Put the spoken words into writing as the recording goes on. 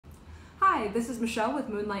Hi, this is Michelle with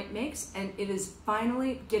Moonlight Makes, and it is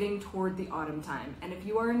finally getting toward the autumn time. And if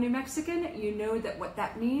you are a New Mexican, you know that what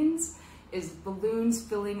that means is balloons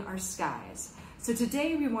filling our skies. So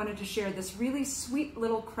today we wanted to share this really sweet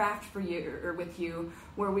little craft for you, or with you,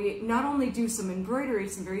 where we not only do some embroidery,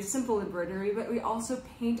 some very simple embroidery, but we also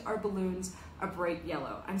paint our balloons a bright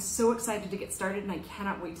yellow. I'm so excited to get started, and I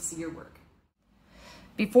cannot wait to see your work.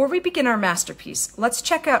 Before we begin our masterpiece, let's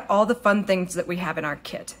check out all the fun things that we have in our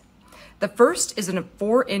kit. The first is a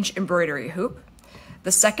 4-inch embroidery hoop.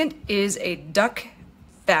 The second is a duck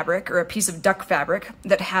fabric, or a piece of duck fabric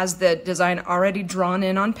that has the design already drawn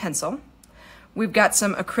in on pencil. We've got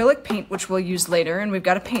some acrylic paint, which we'll use later, and we've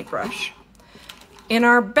got a paintbrush. In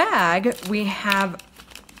our bag, we have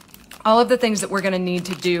all of the things that we're gonna need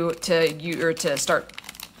to do to start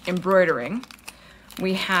embroidering.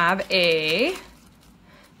 We have a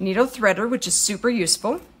needle threader, which is super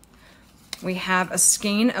useful. We have a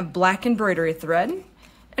skein of black embroidery thread,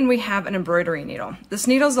 and we have an embroidery needle. This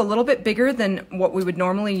needle is a little bit bigger than what we would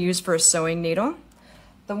normally use for a sewing needle.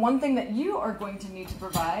 The one thing that you are going to need to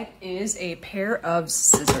provide is a pair of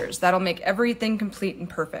scissors. That'll make everything complete and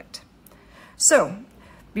perfect. So,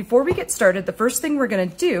 before we get started, the first thing we're gonna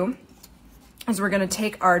do is we're gonna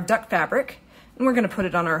take our duck fabric and we're gonna put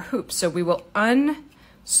it on our hoop. So we will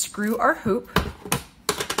unscrew our hoop.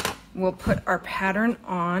 We'll put our pattern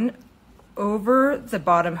on over the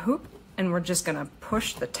bottom hoop, and we're just gonna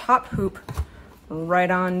push the top hoop right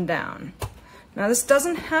on down. Now this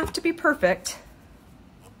doesn't have to be perfect,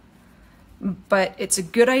 but it's a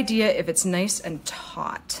good idea if it's nice and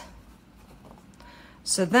taut.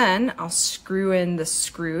 So then I'll screw in the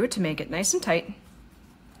screw to make it nice and tight,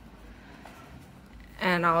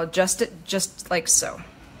 and I'll adjust it just like so.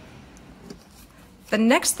 The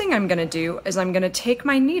next thing I'm gonna do is I'm gonna take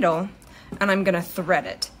my needle and I'm gonna thread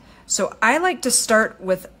it. So I like to start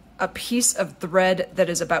with a piece of thread that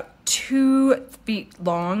is about 2 feet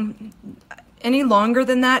long. Any longer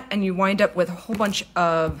than that and you wind up with a whole bunch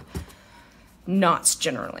of knots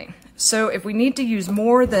generally. So if we need to use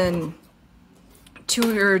more than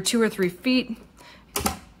 2 or 3 feet,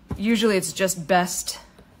 usually it's just best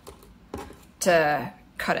to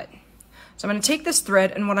cut it. So I'm gonna take this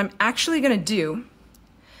thread, and what I'm actually gonna do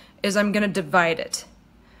is I'm gonna divide it.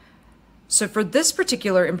 So for this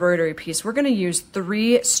particular embroidery piece, we're gonna use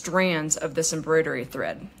 3 strands of this embroidery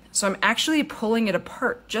thread. So I'm actually pulling it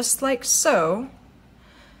apart just like so.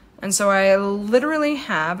 And so I literally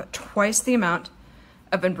have twice the amount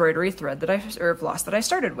of embroidery thread or floss that I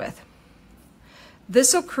started with.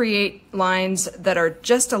 This will create lines that are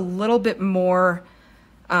just a little bit more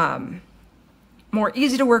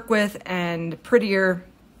easy to work with and prettier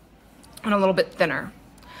and a little bit thinner.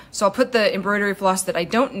 So I'll put the embroidery floss that I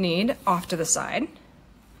don't need off to the side.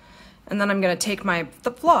 And then I'm gonna take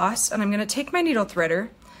the floss and I'm gonna take my needle threader.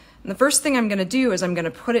 And the first thing I'm gonna do is I'm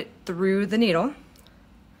gonna put it through the needle.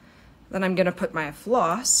 Then I'm gonna put my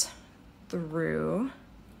floss through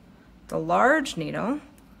the large needle,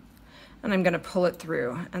 and I'm gonna pull it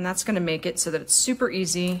through. And that's gonna make it so that it's super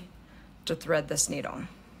easy to thread this needle.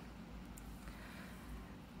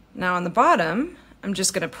 Now on the bottom, I'm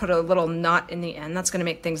just gonna put a little knot in the end. That's gonna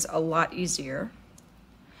make things a lot easier.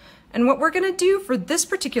 And what we're gonna do for this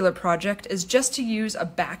particular project is just to use a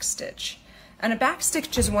back stitch. And a back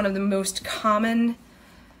stitch is one of the most common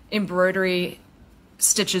embroidery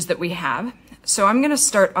stitches that we have. So I'm gonna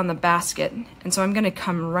start on the basket, and so I'm gonna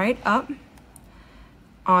come right up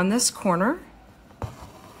on this corner,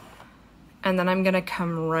 and then I'm gonna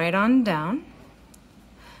come right on down.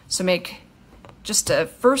 So make just a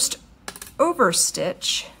first over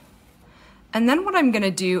stitch, and then what I'm gonna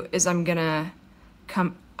do is I'm gonna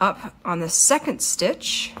come up on the second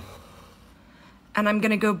stitch, and I'm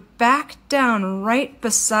gonna go back down right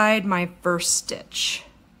beside my first stitch.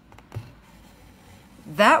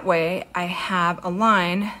 That way I have a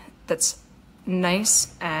line that's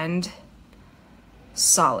nice and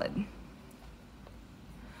solid.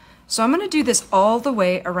 So I'm gonna do this all the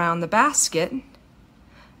way around the basket,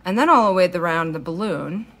 and then all the way around the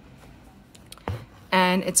balloon.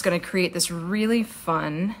 And it's gonna create this really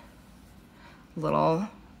fun little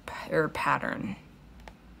pattern.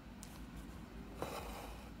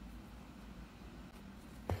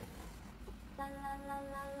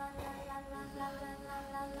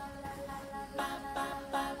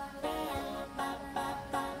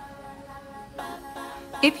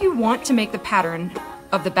 If you want to make the pattern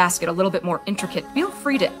of the basket a little bit more intricate, feel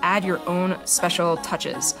free to add your own special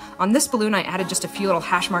touches. On this balloon, I added just a few little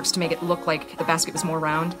hash marks to make it look like the basket was more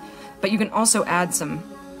round, but you can also add some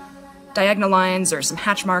diagonal lines or some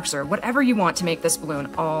hatch marks or whatever you want to make this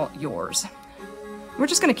balloon all yours. we're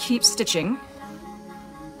just gonna keep stitching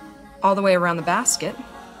all the way around the basket.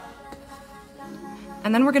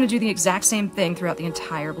 And then we're gonna do the exact same thing throughout the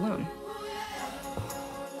entire balloon.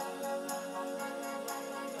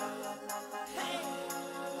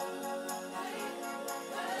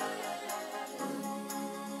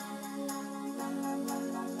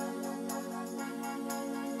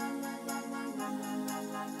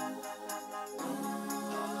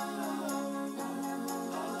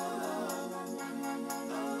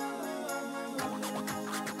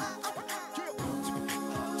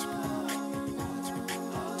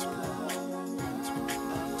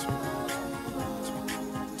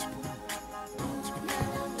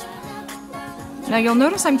 Now you'll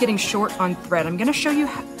notice I'm getting short on thread. I'm gonna show you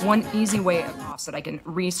one easy way so that I can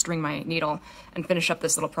restring my needle and finish up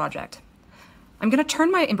this little project. I'm gonna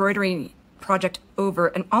turn my embroidery project over,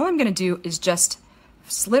 and all I'm gonna do is just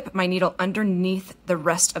slip my needle underneath the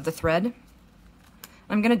rest of the thread.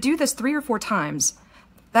 I'm gonna do this 3 or 4 times.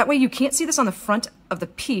 That way you can't see this on the front of the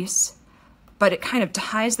piece, but it kind of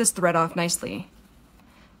ties this thread off nicely.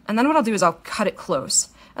 And then what I'll do is I'll cut it close.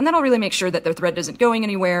 And then I'll really make sure that the thread isn't going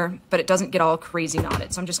anywhere, but it doesn't get all crazy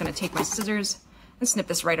knotted. So I'm just gonna take my scissors and snip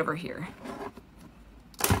this right over here.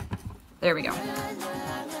 There we go.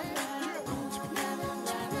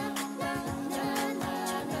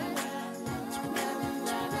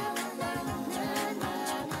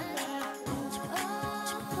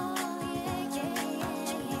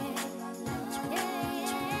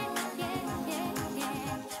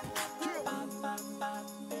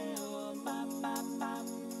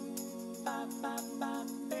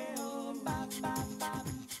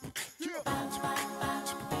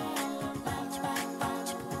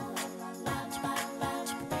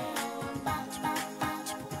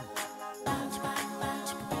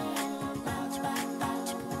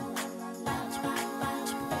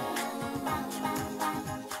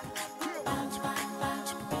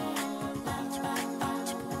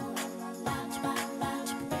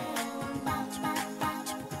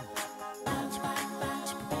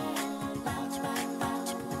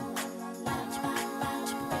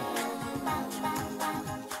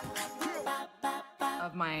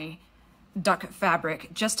 My duck fabric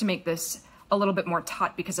just to make this a little bit more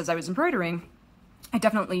taut, because as I was embroidering, I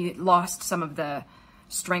definitely lost some of the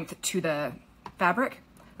strength to the fabric,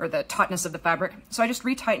 or the tautness of the fabric. So I just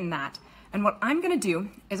retightened that. And what I'm gonna do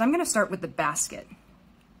is I'm gonna start with the basket.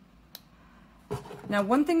 Now,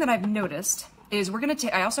 one thing that I've noticed is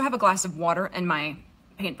I also have a glass of water and my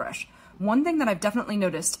paintbrush. One thing that I've definitely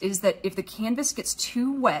noticed is that if the canvas gets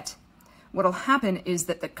too wet, what'll happen is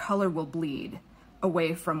that the color will bleed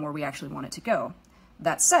away from where we actually want it to go.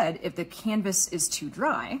 That said, if the canvas is too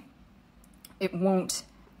dry, it won't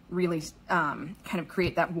really kind of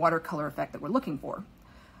create that watercolor effect that we're looking for.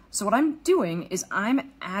 So what I'm doing is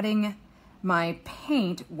I'm adding my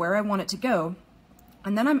paint where I want it to go,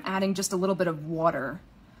 and then I'm adding just a little bit of water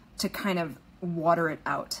to kind of water it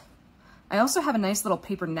out. I also have a nice little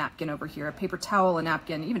paper napkin over here, a paper towel, a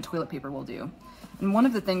napkin, even toilet paper will do. And one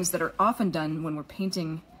of the things that are often done when we're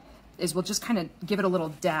painting is we'll just kind of give it a little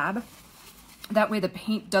dab. That way the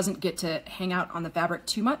paint doesn't get to hang out on the fabric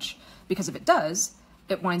too much, because if it does,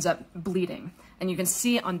 it winds up bleeding. And you can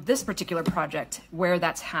see on this particular project where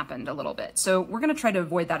that's happened a little bit. So we're gonna try to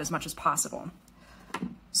avoid that as much as possible.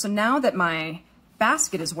 So now that my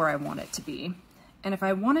basket is where I want it to be, and if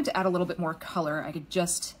I wanted to add a little bit more color, I could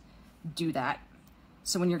just do that.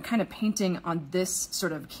 So when you're kind of painting on this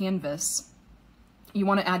sort of canvas, you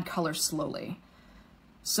wanna add color slowly,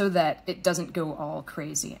 so that it doesn't go all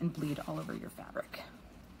crazy and bleed all over your fabric.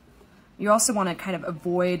 You also want to kind of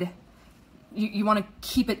avoid, you want to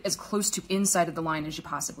keep it as close to inside of the line as you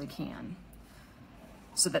possibly can,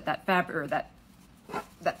 so that that fabric, or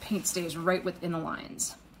that paint stays right within the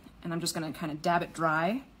lines. And I'm just going to kind of dab it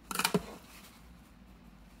dry.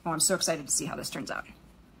 Oh, I'm so excited to see how this turns out.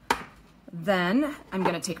 Then I'm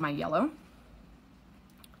going to take my yellow.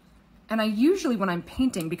 And I usually, when I'm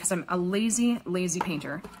painting, because I'm a lazy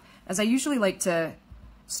painter, as I usually like to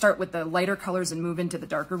start with the lighter colors and move into the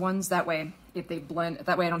darker ones. That way, if they blend,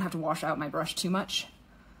 that way I don't have to wash out my brush too much.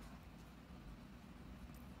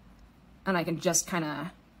 And I can just kind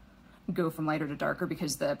of go from lighter to darker,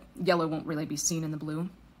 because the yellow won't really be seen in the blue.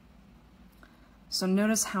 So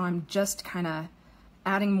notice how I'm just kind of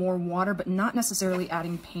adding more water, but not necessarily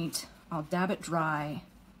adding paint. I'll dab it dry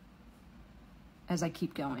as I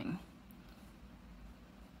keep going.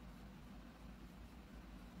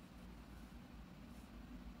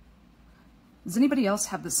 Does anybody else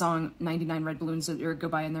have the song 99 Red Balloons that go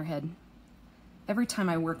by in their head? Every time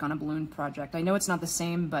I work on a balloon project, I know it's not the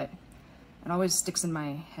same, but it always sticks in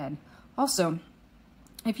my head. Also,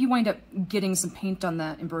 if you wind up getting some paint on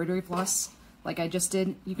the embroidery floss, like I just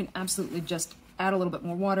did, you can absolutely just add a little bit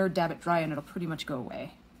more water, dab it dry, and it'll pretty much go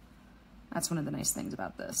away. That's one of the nice things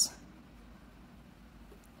about this.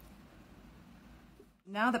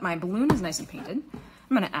 Now that my balloon is nice and painted,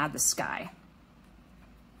 I'm gonna add the sky.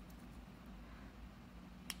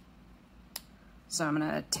 So I'm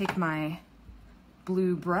gonna take my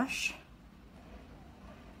blue brush,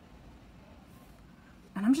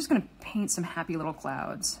 and I'm just gonna paint some happy little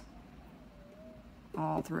clouds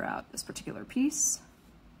all throughout this particular piece.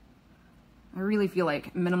 I really feel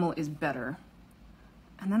like minimal is better.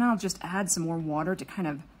 And then I'll just add some more water to kind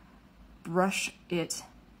of brush it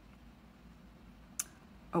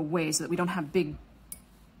away so that we don't have big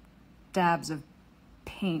dabs of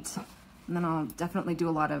paint. And then I'll definitely do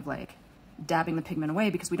a lot of like dabbing the pigment away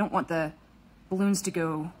because we don't want the balloons to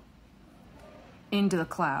go into the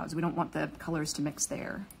clouds. We don't want the colors to mix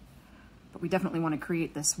there. But we definitely want to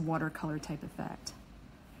create this watercolor type effect.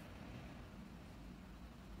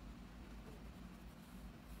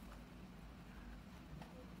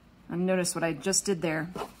 And notice what I just did there.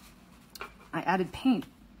 I added paint,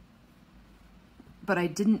 but I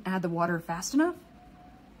didn't add the water fast enough.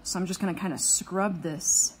 So I'm just gonna kind of scrub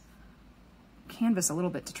this canvas a little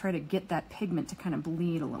bit to try to get that pigment to kind of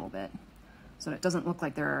bleed a little bit so it doesn't look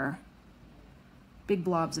like there are big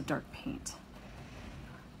blobs of dark paint.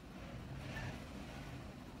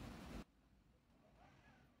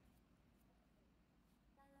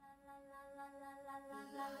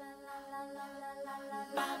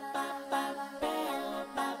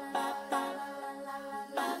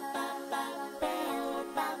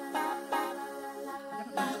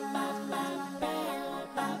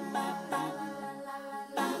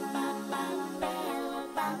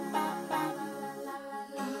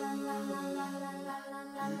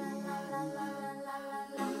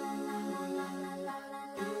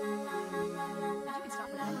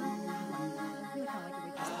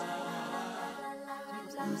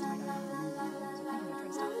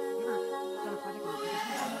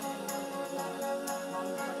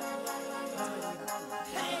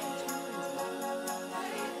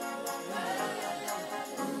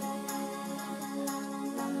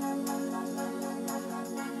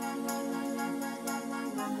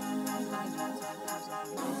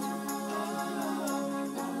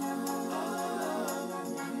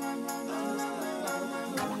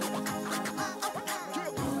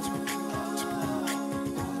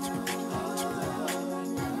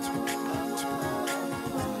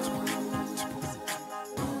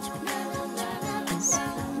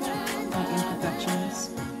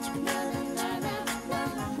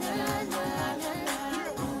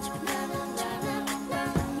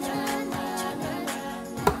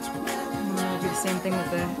 Same thing with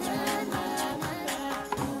the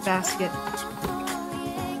basket.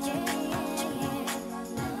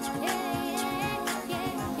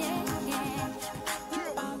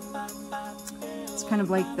 It's kind of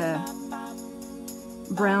like the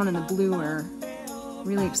brown and the blue are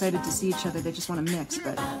really excited to see each other. They just want to mix,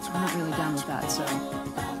 but I'm not really down with that, so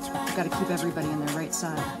I've got to keep everybody in their right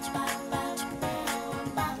side.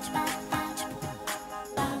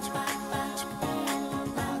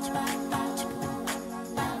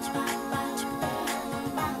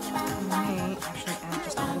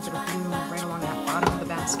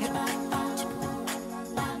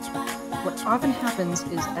 What often happens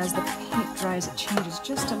is as the paint dries, it changes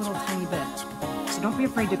just a little tiny bit. So don't be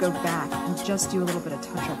afraid to go back and just do a little bit of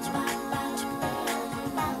touch-up work.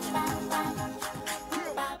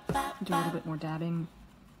 Do a little bit more dabbing.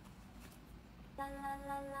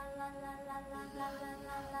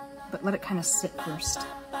 But let it kind of sit first.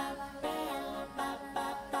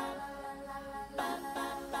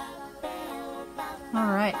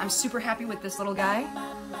 All right, I'm super happy with this little guy.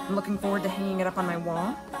 I'm looking forward to hanging it up on my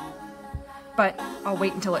wall. But I'll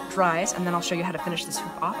wait until it dries and then I'll show you how to finish this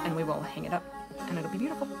hoop off and we will hang it up and it'll be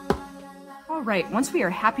beautiful. All right, once we are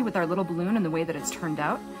happy with our little balloon and the way that it's turned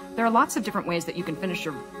out, there are lots of different ways that you can finish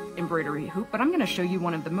your embroidery hoop, but I'm gonna show you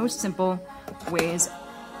one of the most simple ways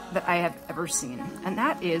that I have ever seen. And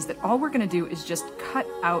that is that all we're gonna do is just cut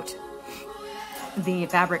out the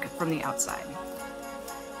fabric from the outside.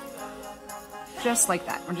 Just like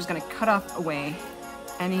that. We're just gonna cut off away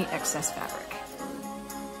any excess fabric.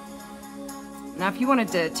 Now, if you wanted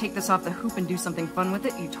to take this off the hoop and do something fun with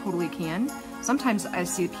it, you totally can. Sometimes I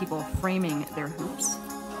see people framing their hoops.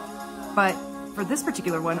 But for this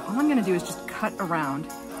particular one, all I'm gonna do is just cut around.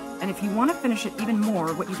 And if you wanna finish it even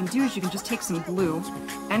more, what you can do is you can just take some glue.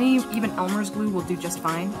 Even Elmer's glue will do just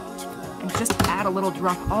fine. And just add a little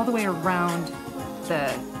drop all the way around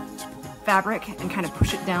the fabric and kind of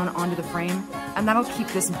push it down onto the frame, and that'll keep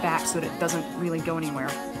this back so that it doesn't really go anywhere.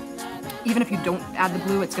 Even if you don't add the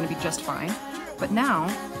glue, it's gonna be just fine. But now,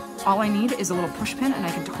 all I need is a little push pin and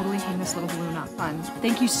I can totally hang this little balloon up. Fun.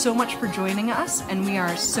 Thank you so much for joining us, and we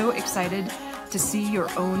are so excited to see your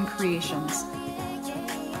own creations.